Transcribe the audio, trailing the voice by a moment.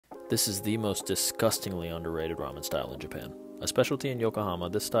This is the most disgustingly underrated ramen style in Japan. A specialty in Yokohama,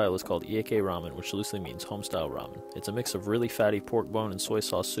 this style is called Ieke ramen, which loosely means home-style ramen. It's a mix of really fatty pork bone and soy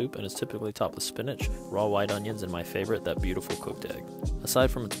sauce soup, and is typically topped with spinach, raw white onions, and my favorite, that beautiful cooked egg.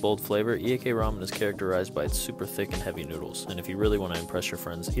 Aside from its bold flavor, Ieke ramen is characterized by its super thick and heavy noodles, and if you really want to impress your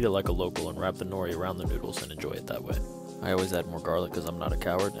friends, eat it like a local and wrap the nori around the noodles and enjoy it that way. I always add more garlic because I'm not a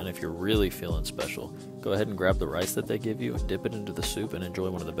coward, and if you're really feeling special, go ahead and grab the rice that they give you, dip it into the soup, and enjoy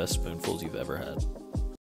one of the best spoonfuls you've ever had.